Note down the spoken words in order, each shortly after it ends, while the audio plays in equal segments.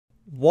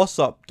What's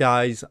up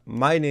guys,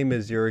 my name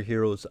is Zero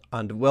Heroes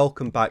and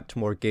welcome back to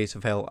more Gates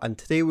of Hell, and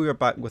today we are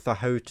back with a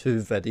how-to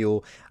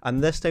video,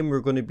 and this time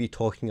we're going to be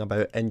talking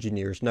about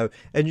engineers. Now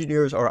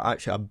engineers are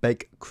actually a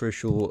big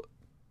crucial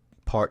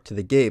part to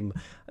the game.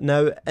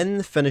 Now in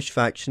the Finnish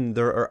faction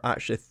there are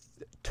actually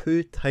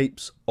two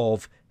types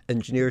of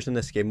engineers in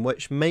this game,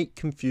 which might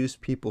confuse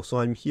people, so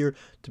I'm here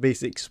to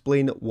basically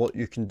explain what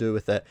you can do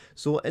with it.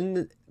 So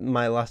in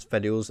my last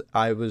videos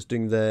I was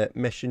doing the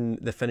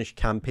Finnish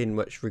campaign,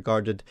 which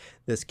regarded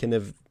this kind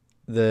of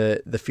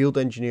the field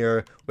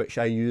engineer, which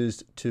I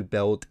used to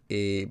build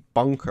a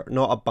bunker,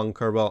 not a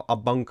bunker, well a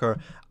bunker,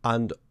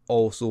 and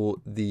also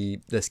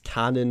this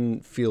cannon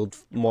field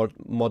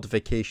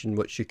modification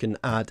which you can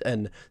add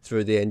in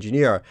through the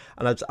engineer.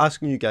 And I was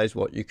asking you guys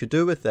what you could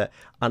do with it,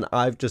 and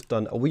I've just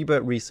done a wee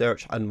bit of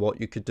research on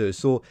what you could do.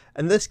 So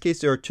in this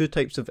case there are two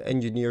types of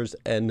engineers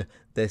in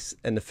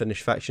the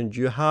Finnish faction.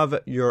 You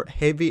have your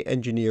heavy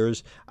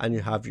engineers and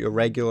you have your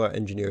regular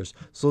engineers.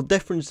 So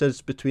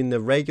differences between the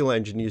regular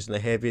engineers and the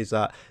heavy is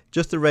that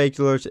just the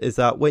regulars is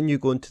that when you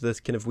go into this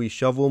kind of wee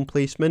shovel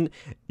emplacement,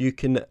 you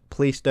can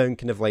place down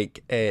kind of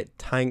like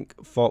tank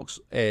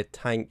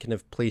kind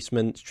of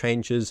placements,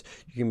 trenches.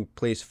 You can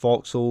place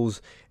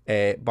foxholes,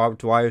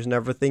 barbed wires and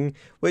everything,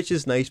 which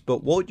is nice.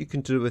 But what you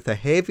can do with the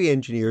heavy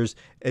engineers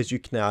is you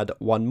can add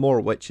one more,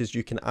 which is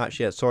you can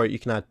actually you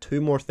can add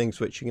two more things,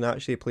 which you can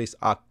actually place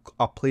a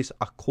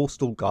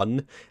coastal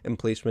gun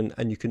emplacement,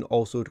 and you can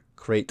also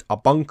create a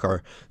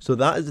bunker. So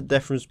that is the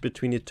difference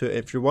between the two.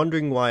 If you're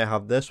wondering why I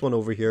have this one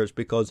over here, it's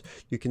because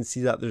you can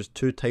see that there's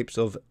two types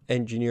of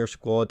engineer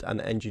squad and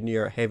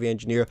heavy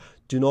engineer.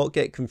 Do not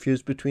get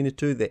confused between the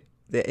two.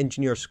 The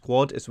engineer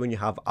squad is when you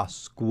have a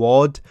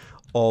squad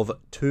of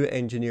two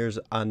engineers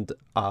and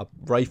a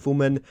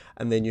rifleman,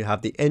 and then you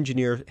have the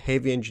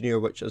heavy engineer,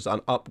 which is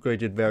an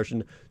upgraded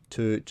version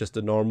to just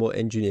the normal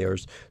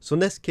engineers. So in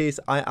this case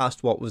I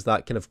asked what was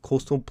that kind of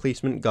coastal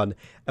placement gun,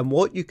 and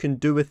what you can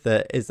do with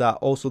it is that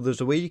also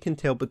there's a way you can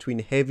tell between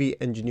heavy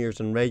engineers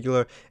and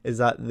regular, is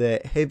that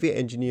the heavy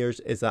engineers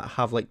is that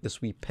have like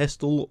this wee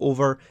pistol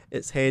over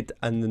its head,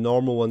 and the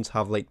normal ones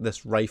have like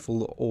this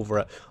rifle over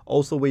it.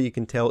 Also, way you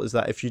can tell is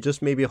that if you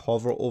just maybe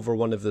hover over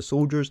one of the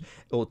soldiers,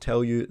 it will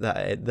tell you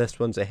that this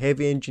one's a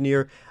heavy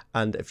engineer,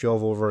 and if you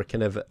hover over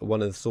kind of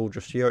one of the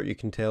soldiers here, you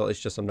can tell it's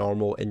just a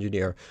normal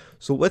engineer.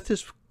 So with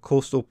this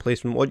coastal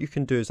placement, what you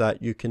can do is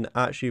that you can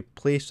actually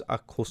place a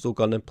coastal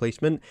gun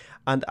emplacement,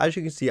 and as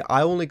you can see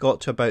I only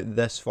got to about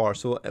this far.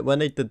 So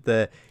when I did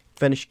the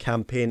Finnish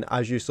campaign,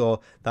 as you saw,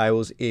 that I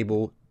was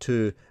able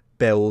to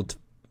build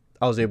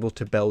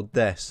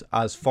this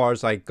as far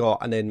as I got,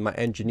 and then my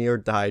engineer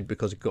died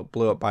because it got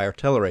blew up by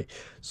artillery.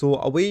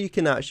 So a way you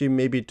can actually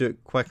maybe do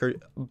it quicker,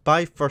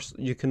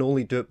 you can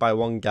only do it by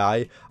one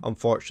guy,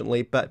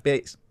 unfortunately, but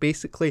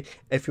basically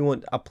if you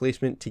want a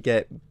placement to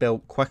get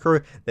built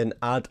quicker, then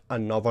add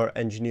another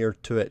engineer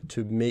to it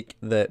to make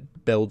the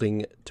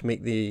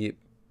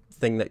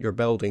thing that you're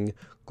building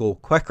go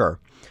quicker.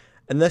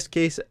 In this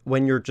case,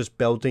 when you're just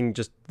building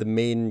just the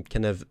main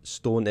kind of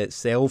stone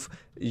itself,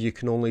 you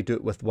can only do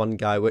it with one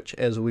guy, which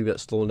is a wee bit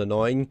slow and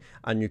annoying.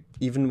 And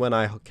even when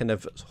I kind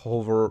of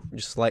hover,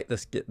 just select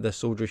the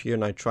soldier here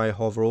and I try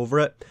hover over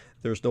it,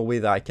 there's no way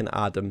that I can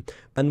add them.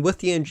 And with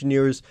the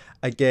engineers,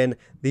 again,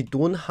 they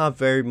don't have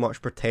very much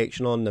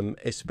protection on them,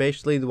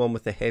 especially the one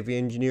with the heavy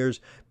engineers,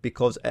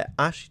 because it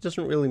actually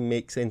doesn't really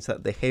make sense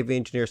that the heavy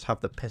engineers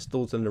have the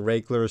pistols and the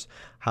regulars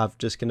have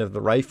just kind of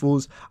the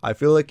rifles. I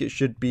feel like it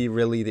should be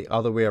really the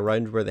other way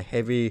around, where the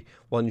heavy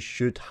ones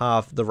should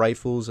have the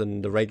rifles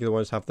and the regular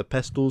ones have the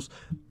pistols,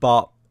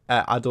 but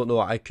I don't know,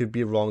 I could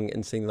be wrong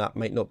in saying that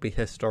might not be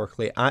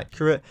historically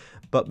accurate.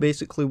 But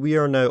basically we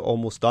are now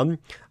almost done,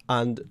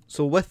 and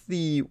so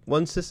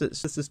once this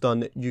is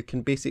done, you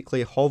can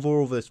basically hover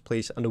over this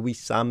place and a wee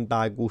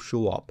sandbag will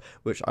show up,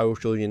 which I will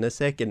show you in a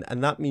second,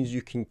 and that means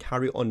you can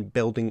carry on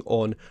building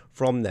on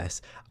from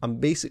this. And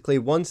basically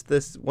once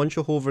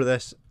you hover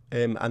this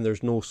and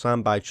there's no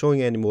sandbag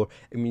showing anymore,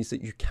 it means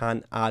that you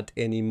can't add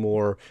any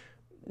more,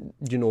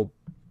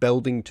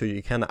 building to.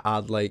 You can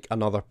add like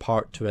another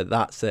part to it.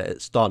 That's it,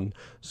 it's done.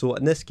 So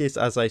in this case,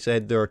 as I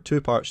said, there are two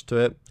parts to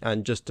it,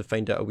 and just to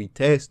find out a wee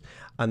test,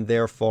 and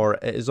therefore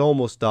it is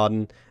almost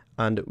done,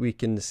 and we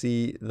can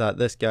see that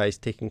this guy is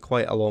taking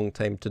quite a long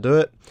time to do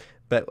it.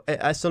 But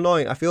it's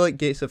annoying. I feel like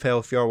Gates of Hell,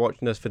 if you are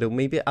watching this video,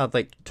 maybe add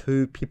like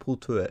two people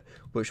to it,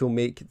 which will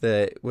make it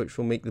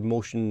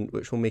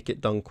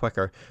done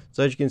quicker.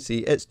 So as you can see,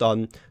 it's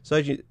done. So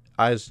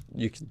as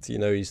you can see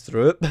now, he's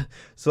through it.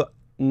 So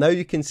now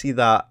you can see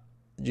that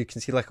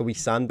like a wee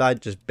sandbag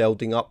just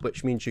building up,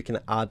 which means you can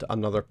add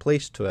another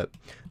place to it.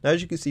 Now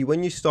as you can see,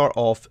 when you start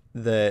off,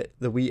 the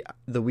wee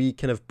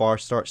kind of bar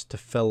starts to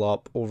fill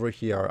up over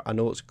here. I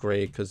know it's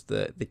grey because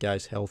the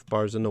guy's health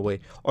bar is in the way,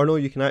 or no,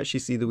 you can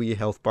actually see the wee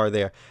health bar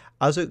there.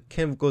 As it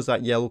kind of goes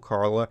that yellow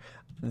colour,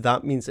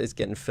 that means it's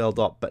getting filled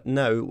up. But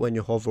now when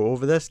you hover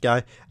over this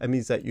guy, it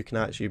means that you can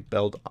actually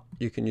build,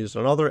 you can use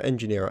another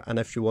engineer, and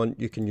if you want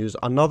you can use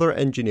another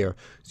engineer,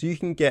 so you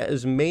can get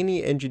as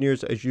many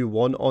engineers as you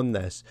want on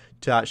this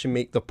to actually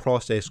make the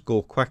process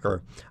go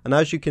quicker. And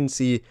as you can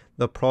see,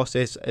 the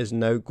process is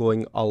now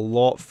going a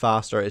lot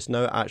faster. It's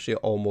now actually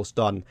almost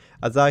done.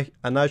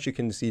 As you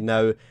can see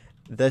now,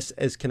 this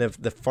is kind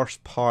of the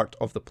first part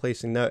of the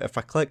placing. Now if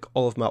I click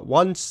all of them at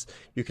once,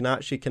 you can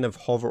actually kind of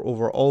hover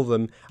over all of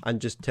them and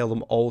just tell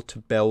them all to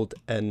build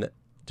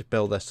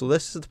this. So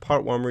this is the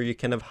part one where you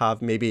kind of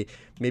have maybe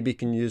you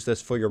can use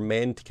this for your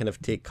men to kind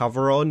of take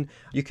cover on.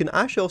 You can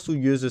actually also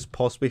use this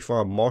possibly for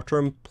a mortar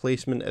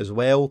emplacement as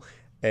well.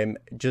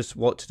 Just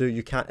what to do,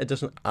 you can't, it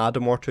doesn't add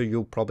a mortar,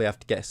 you'll probably have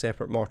to get a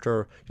separate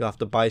mortar, you'll have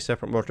to buy a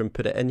separate mortar and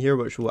put it in here,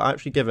 which will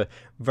actually give a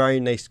very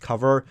nice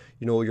cover.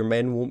 You know, your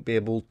men won't be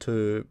able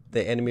to,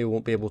 the enemy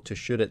won't be able to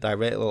shoot it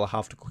directly, they'll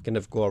have to kind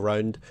of go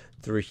around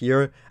through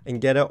here and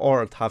get it,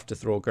 or have to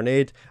throw a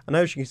grenade. And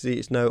as you can see,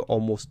 it's now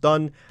almost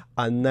done.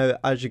 And now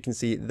as you can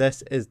see,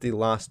 this is the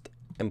last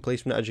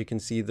emplacement. As you can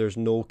see, there's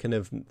no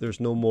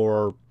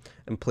more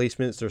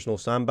emplacements, there's no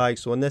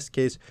sandbags. So in this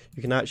case,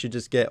 you can actually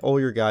just get all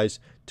your guys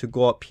to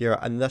go up here,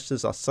 and this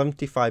is a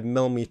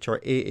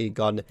 75mm AA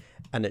gun,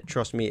 and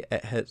trust me,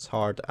 it hits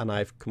hard. And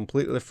I've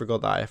completely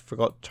forgot that, I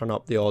forgot to turn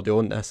up the audio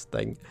on this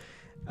thing.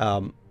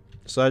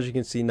 So as you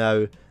can see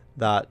now,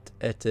 that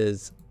it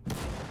is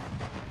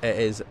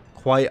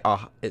quite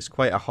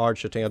a hard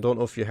shooting. I don't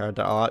know if you heard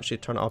that. I'll actually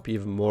turn it up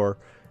even more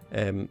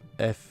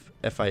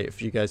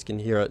if you guys can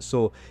hear it.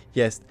 So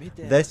yes,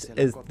 this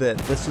is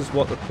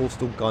what the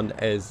coastal gun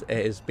is.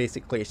 It is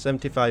basically a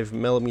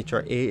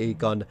 75mm AA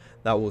gun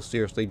that will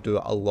seriously do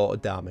a lot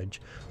of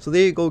damage. So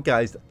there you go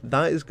guys,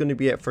 that is going to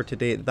be it for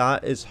today.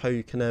 That is how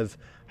you kind of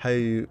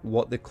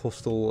what the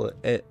coastal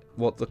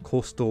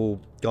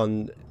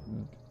gun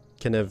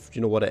kind of, you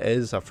know what it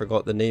is, I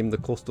forgot the name, the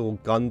coastal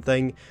gun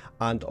thing,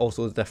 and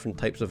also the different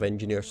types of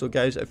engineers. So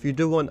guys, if you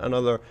do want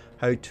another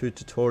how-to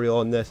tutorial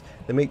on this,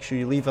 then make sure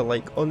you leave a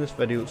like on this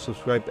video,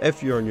 subscribe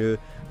if you're new,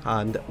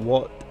 and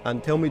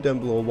tell me down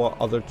below what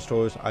other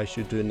tutorials I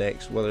should do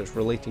next, whether it's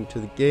relating to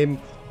the game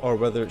or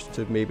whether it's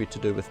maybe to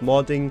do with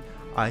modding.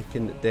 I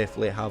can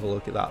definitely have a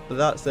look at that. But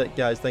that's it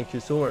guys, thank you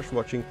so much for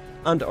watching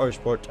and our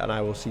support, and I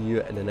will see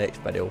you in the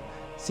next video.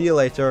 See you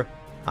later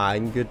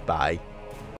and goodbye.